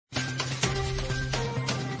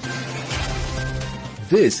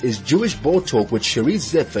This is Jewish Board Talk with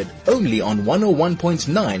Sharice Zefford, only on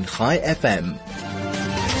 101.9 High FM.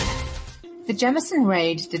 The Jameson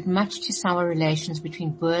raid did much to sour relations between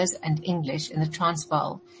Boers and English in the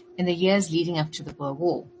Transvaal in the years leading up to the Boer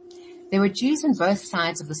War. There were Jews on both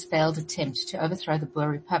sides of this failed attempt to overthrow the Boer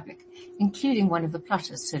Republic, including one of the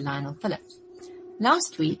plotters, Sir Lionel Phillips.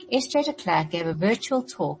 Last week, S.J. de Klerk gave a virtual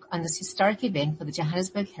talk on this historic event for the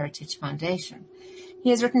Johannesburg Heritage Foundation. He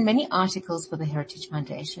has written many articles for the Heritage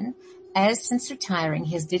Foundation, as since retiring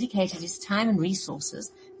he has dedicated his time and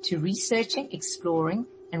resources to researching, exploring,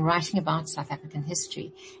 and writing about South African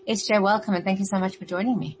history. S.J., welcome, and thank you so much for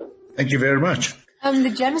joining me. Thank you very much. The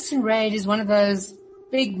Jameson raid is one of those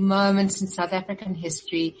big moments in South African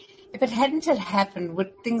history. If it hadn't had happened,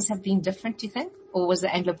 would things have been different, do you think? Or was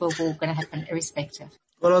the Anglo-Boer War going to happen irrespective?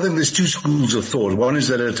 Well, I think there's two schools of thought. One is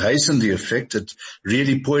that it hastened the effect. It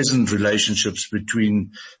really poisoned relationships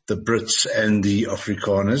between the Brits and the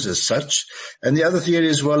Afrikaners as such. And the other theory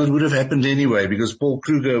is, well, it would have happened anyway because Paul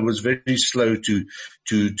Kruger was very slow to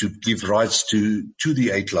give rights to the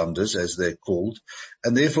Uitlanders, as they're called.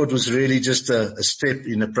 And therefore it was really just a step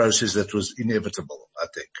in a process that was inevitable, I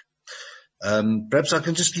think. Perhaps I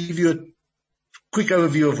can just give you a quick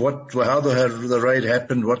overview of how the raid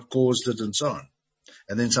happened, what caused it, and so on.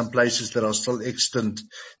 And then some places that are still extant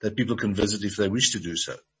that people can visit if they wish to do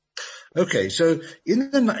so. Okay, so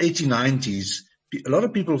in the 1890s, a lot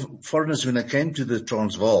of people, foreigners, when they came to the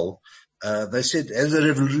Transvaal, they said, has the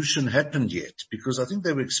revolution happened yet? Because I think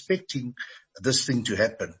they were expecting this thing to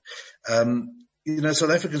happen.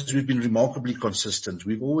 South Africans, we've been remarkably consistent.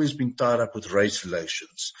 We've always been tied up with race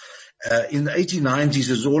relations. In the 1890s,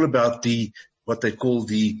 it was all about what they call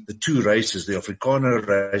the two races, the Afrikaner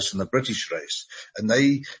race and the British race. And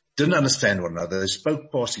they didn't understand one another. They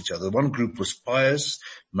spoke past each other. One group was pious,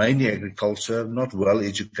 mainly agriculture, not well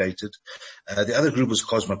educated. The other group was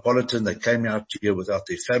cosmopolitan. They came out here without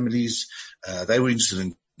their families. They were interested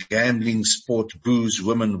in gambling, sport, booze,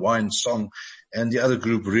 women, wine, song. And the other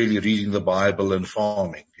group really reading the Bible and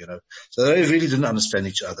farming, So they really didn't understand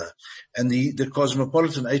each other. And the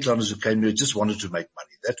cosmopolitan Uitlanders who came here just wanted to make money.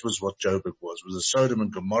 That was what Joburg was. It was a Sodom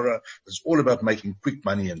and Gomorrah. It was all about making quick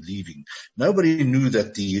money and leaving. Nobody knew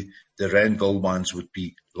that the Rand gold mines would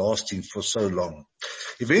be lasting for so long.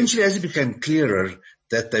 Eventually, as it became clearer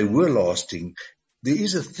that they were lasting, there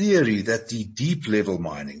is a theory that the deep level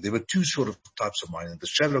mining, there were two sort of types of mining, the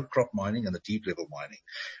shallow crop mining and the deep level mining.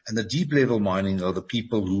 And the deep level mining are the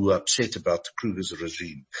people who were upset about Kruger's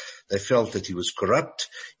regime. They felt that he was corrupt.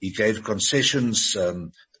 He gave concessions,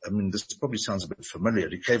 this probably sounds a bit familiar.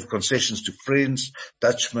 He gave concessions to friends,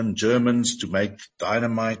 Dutchmen, Germans to make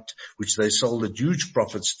dynamite, which they sold at huge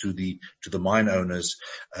profits to the mine owners.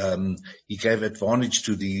 He gave advantage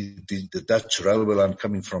to the Dutch railway line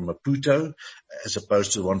coming from Maputo as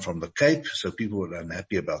opposed to the one from the Cape. So people were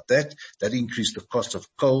unhappy about that. That increased the cost of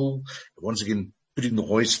coal. Once again, putting the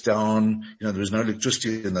hoist down, there was no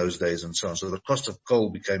electricity in those days and so on. So the cost of coal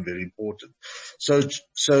became very important. So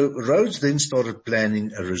Rhodes then started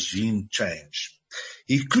planning a regime change.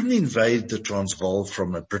 He couldn't invade the Transvaal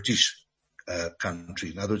from a British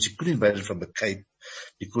country. In other words, he couldn't invade it from the Cape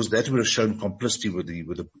because that would have shown complicity with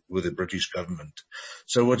the British government.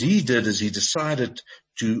 So what he did is he decided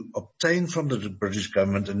to obtain from the British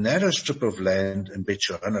government a narrow strip of land in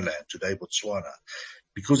Bechuanaland, today Botswana,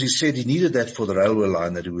 because he said he needed that for the railway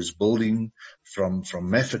line that he was building from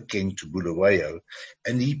Mafeking to Bulawayo.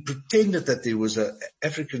 And he pretended that there was an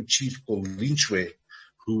African chief called Lynchwe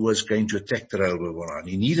who was going to attack the railway line.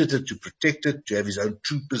 He needed it to protect it, to have his own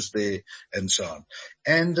troopers there, and so on.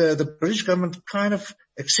 And the British government kind of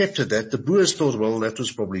accepted that. The Boers thought, well, that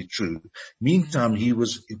was probably true. Meantime, he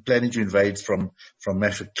was planning to invade from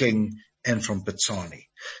Mafeking and from Petsani.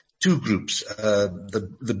 Two groups.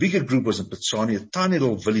 The bigger group was in Petsani, a tiny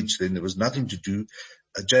little village then. There was nothing to do.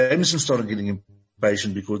 Jameson started getting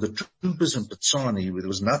impatient because the troopers in Petsani, where there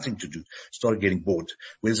was nothing to do, started getting bored.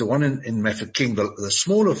 Whereas the one in Mafeking, the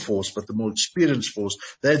smaller force, but the more experienced force,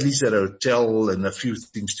 they at least had a hotel and a few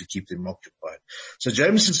things to keep them occupied. So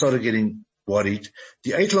Jameson started getting worried.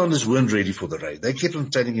 The Uitlanders weren't ready for the raid. They kept on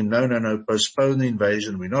telling him, no, postpone the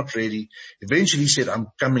invasion. We're not ready. Eventually he said, I'm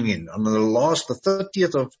coming in. On the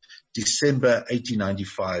 30th of December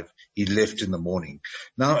 1895, he left in the morning.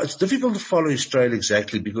 Now, it's difficult to follow his trail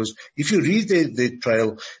exactly because if you read their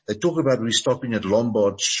trail, they talk about we're stopping at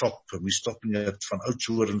Lombard's shop and we're stopping at Van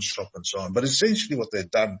Oudtshoorn's shop and so on. But essentially what they've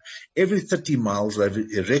done, every 30 miles they've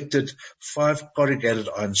erected 5 corrugated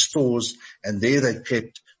iron stores, and there they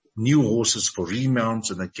kept new horses for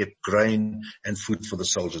remounts, and they kept grain and food for the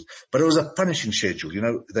soldiers. But it was a punishing schedule. You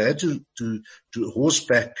know, they had to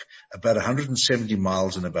horseback about 170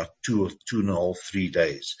 miles in about 3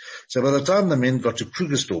 days. So by the time the men got to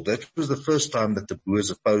Krugersdorp, that was the first time that the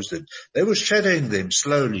Boers opposed it. They were shadowing them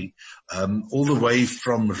slowly, all the way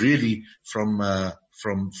from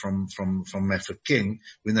Mafeking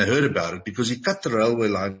when they heard about it, because he cut the railway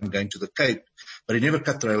line going to the Cape, but he never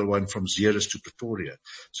cut the railway line from Zeerust to Pretoria.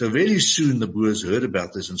 So very soon the Boers heard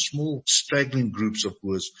about this, and small straggling groups of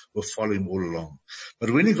Boers were following all along. But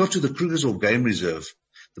when he got to the Krugersdorp Game Reserve,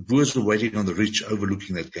 the Boers were waiting on the ridge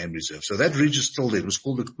overlooking that game reserve. So that ridge is still there. It was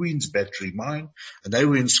called the Queen's Battery Mine, and they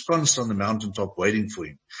were ensconced on the mountaintop waiting for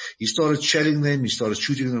him. He started shelling them. He started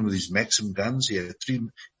shooting them with his Maxim guns. He had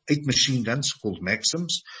 8 machine guns called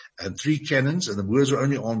Maxims and 3 cannons, and the Boers were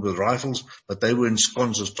only armed with rifles, but they were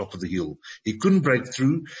ensconced on top of the hill. He couldn't break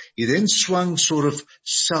through. He then swung sort of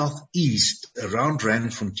southeast around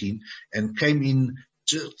Randfontein and came in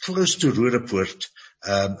close to Roodepoort,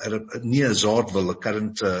 near Zaardville, the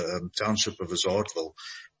current township of Zaardville.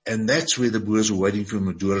 And that's where the Boers were waiting for him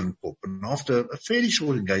at Doornkop. And after a fairly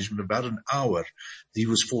short engagement, about an hour, he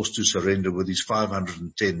was forced to surrender with his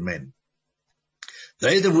 510 men.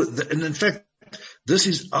 And in fact, this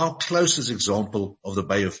is our closest example of the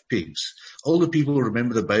Bay of Pigs. Older people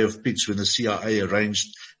remember the Bay of Pigs when the CIA arranged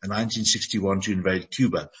in 1961 to invade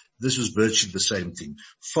Cuba. This was virtually the same thing.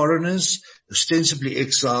 Foreigners, ostensibly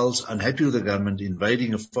exiles, unhappy with the government,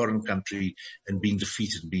 invading a foreign country and being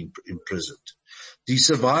defeated and being imprisoned. The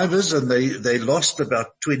survivors, and they lost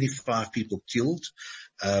about 25 people killed.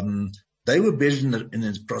 They were buried in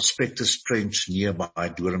a prospectus trench nearby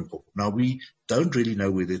Doornkop. Now, we don't really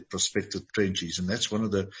know where that prospectus trench is, and that's one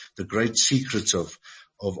of the great secrets of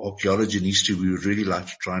archaeology and history. We would really like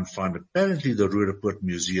to try and find. Apparently, the Roodepoort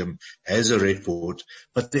Museum has a record,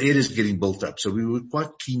 but the area is getting built up. So we were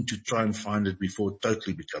quite keen to try and find it before it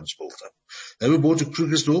totally becomes built up. They were brought to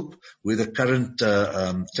Krugersdorp, where the current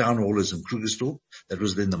town hall is in Krugersdorp. That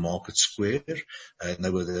was then the Market Square, and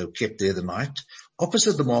they were kept there the night.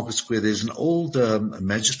 Opposite the Market Square, there's an old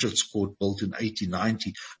magistrates court built in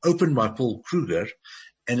 1890, opened by Paul Kruger.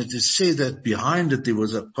 And it is said that behind it there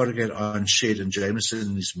was a corrugated iron shed, and Jameson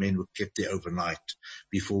and his men were kept there overnight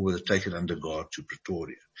before they were taken under guard to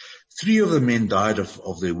Pretoria. 3 of the men died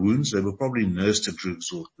of their wounds. They were probably nursed at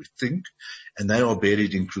Krugersdorp, we think, and they are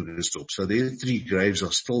buried in Krugersdorp. So their 3 graves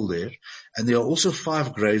are still there. And there are also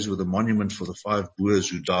 5 graves with a monument for the 5 Boers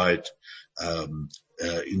who died in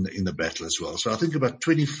the battle as well. So I think about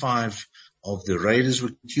 25 of the raiders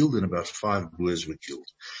were killed and about 5 Boers were killed.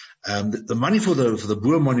 The money for the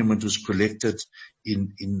Boer monument was collected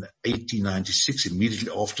in 1896,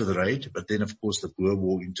 immediately after the raid, but then of course the Boer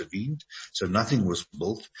War intervened, so nothing was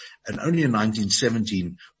built. And only in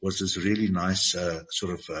 1917 was this really nice a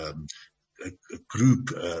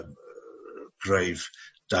group grave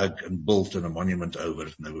dug and built and a monument over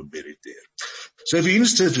it, and they were buried there. So if you're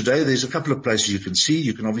interested today, there's a couple of places you can see.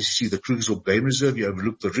 You can obviously see the Krugersdorp Game Reserve. You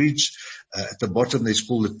overlook the ridge. At the bottom, there's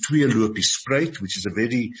called the Tweeloopie Spruit, which is a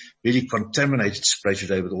very, very contaminated spruit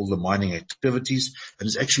today with all the mining activities. And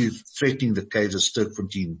it's actually threatening the caves of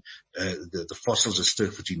Sterkfontein, the fossils of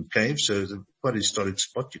Sterkfontein caves. So it's quite a historic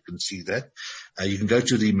spot. You can see that. You can go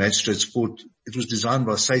to the Magistrates Court. It was designed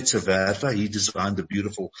by Saitse Verva. He designed the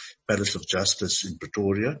beautiful Palace of Justice in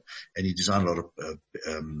Pretoria, and he designed a lot of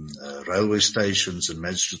railway stations and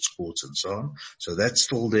magistrates courts and so on. So that's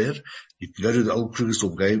still there. You can go to the old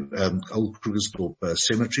Krugersdorp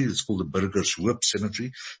cemetery. It's called the Burgers Hoop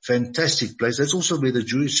Cemetery. Fantastic place. That's also where the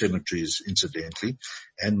Jewish cemetery is, incidentally.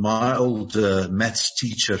 And my old maths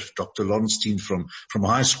teacher, Dr. Lonstein from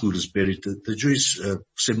high school, is buried. The Jewish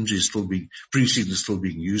cemetery is precinct is still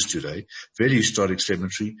being used today. Very historic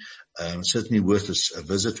cemetery. Certainly worth a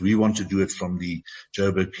visit. We want to do it from the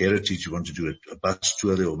Joburg Heritage. We want to do a bus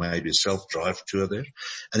tour there, or maybe a self-drive tour there.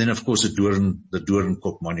 And then, of course, the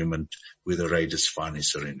Doornkop Monument, where the raiders finally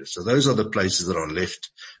surrendered. So those are the places that are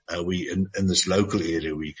left in this local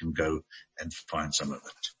area where you can go and find some of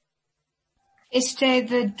it. SJ,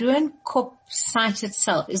 the Doornkop site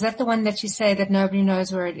itself, is that the one that you say that nobody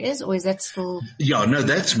knows where it is, or is that still? Yeah, no,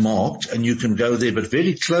 that's marked and you can go there, but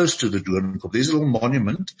very close to the Doornkop. There's a little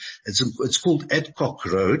monument. It's called Adcock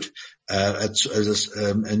Road.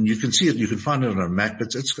 And you can see it, you can find it on a map.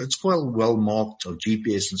 It's quite well marked on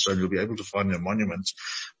GPS and so on. You'll be able to find the monuments.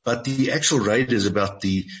 But the actual raid is about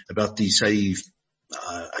the say,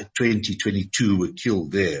 22 were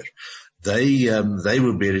killed there. They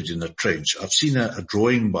were buried in a trench. I've seen a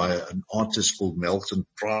drawing by an artist called Melton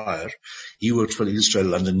Pryor. He worked for the Illustrated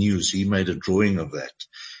London News. He made a drawing of that.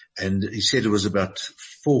 And he said it was about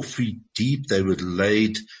 4 feet deep. They were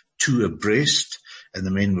laid 2 abreast, and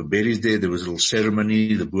the men were buried there. There was a little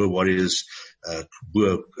ceremony. The Boer warriors,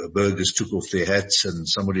 Boer burghers took off their hats, and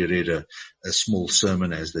somebody read a small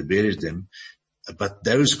sermon as they buried them. But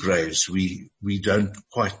those graves, we don't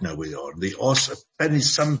quite know where they are. There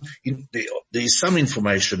is some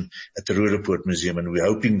information at the Roodepoort Museum, and we're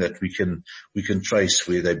hoping that we can trace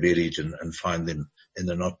where they're buried and find them in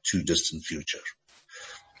the not too distant future.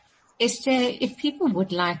 Esther, if people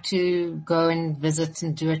would like to go and visit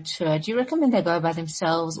and do a tour, do you recommend they go by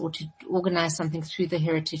themselves or to organize something through the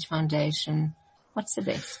Heritage Foundation? What's the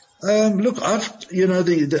best? Look,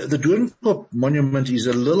 the Doornkop monument is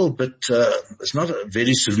a little bit, it's not a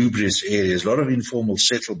very salubrious area. There's a lot of informal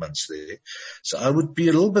settlements there. So I would be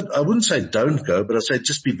I wouldn't say don't go, but I'd say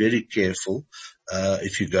just be very careful,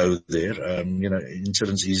 if you go there.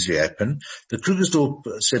 Incidents easily happen. The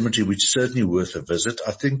Krugersdorp Cemetery, which is certainly worth a visit.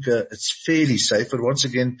 I think, it's fairly safe, but once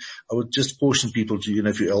again, I would just caution people to,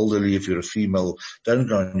 if you're elderly, if you're a female, don't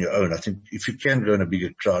go on your own. I think if you can go in a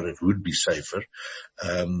bigger crowd, it would be safer.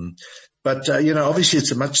 But obviously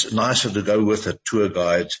it's much nicer to go with a tour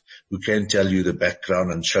guide who can tell you the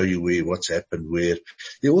background and show you what's happened where.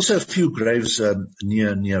 There are also a few graves,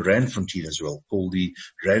 near Randfontein as well, called the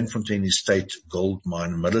Randfontein Estate Gold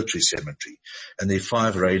Mine Military Cemetery. And there are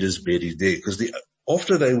 5 raiders buried there because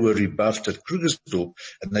after they were rebuffed at Krugersdorp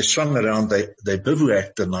and they swung around, they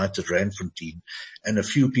bivouacked the night at Randfontein, and a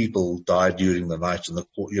few people died during the night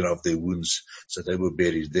of their wounds, so they were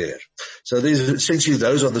buried there. So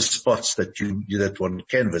those are the spots that one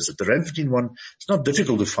can visit. The Randfontein one, it's not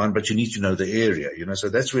difficult to find, but you need to know the area, so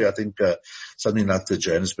that's where I think, something like the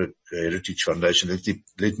Johannesburg Heritage Foundation,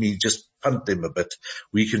 let me just punt them a bit.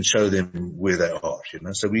 We can show them where they are,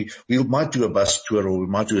 So we might do a bus tour or we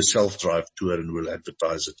might do a self-drive tour and we'll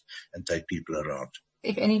advertise it and take people around.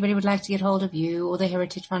 If anybody would like to get hold of you or the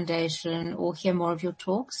Heritage Foundation or hear more of your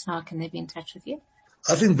talks, how can they be in touch with you?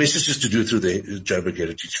 I think best is just to do it through the Joburg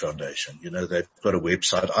Heritage Foundation. They've got a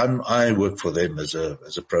website. I work for them as a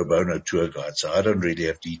pro bono tour guide, so I don't really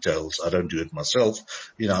have details. I don't do it myself.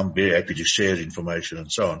 I'm very happy to share information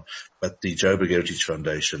and so on. But the Joburg Heritage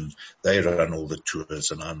Foundation, they run all the tours,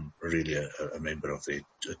 and I'm really a member of their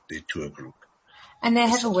tour group. And they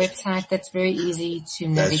have a website that's very easy to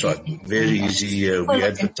navigate. That's right. Very easy. We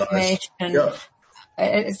advertise. Yeah.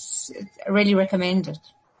 It's really recommended.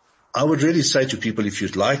 I would really say to people, if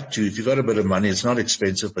you've got a bit of money, it's not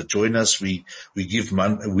expensive, but join us. We give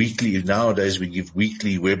nowadays we give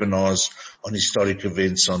weekly webinars on historic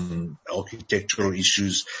events, on architectural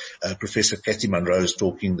issues. Professor Cathy Munro is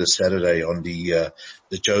talking this Saturday on the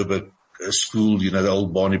Joburg school, the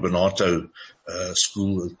old Barney Bonato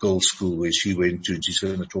school, girls' school where she went to, and she's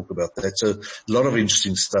going to talk about that. So a lot of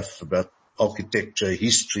interesting stuff about architecture,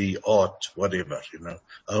 history, art, whatever,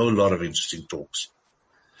 a whole lot of interesting talks.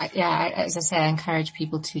 Yeah, as I say, I encourage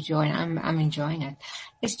people to join. I'm enjoying it.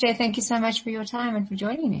 SJ, thank you so much for your time and for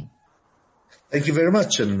joining me. Thank you very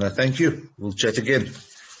much, and thank you. We'll chat again.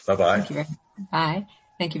 Bye-bye. Bye.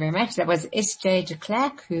 Thank you very much. That was SJ de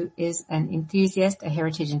Klerk, who is an enthusiast, a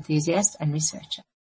heritage enthusiast and researcher.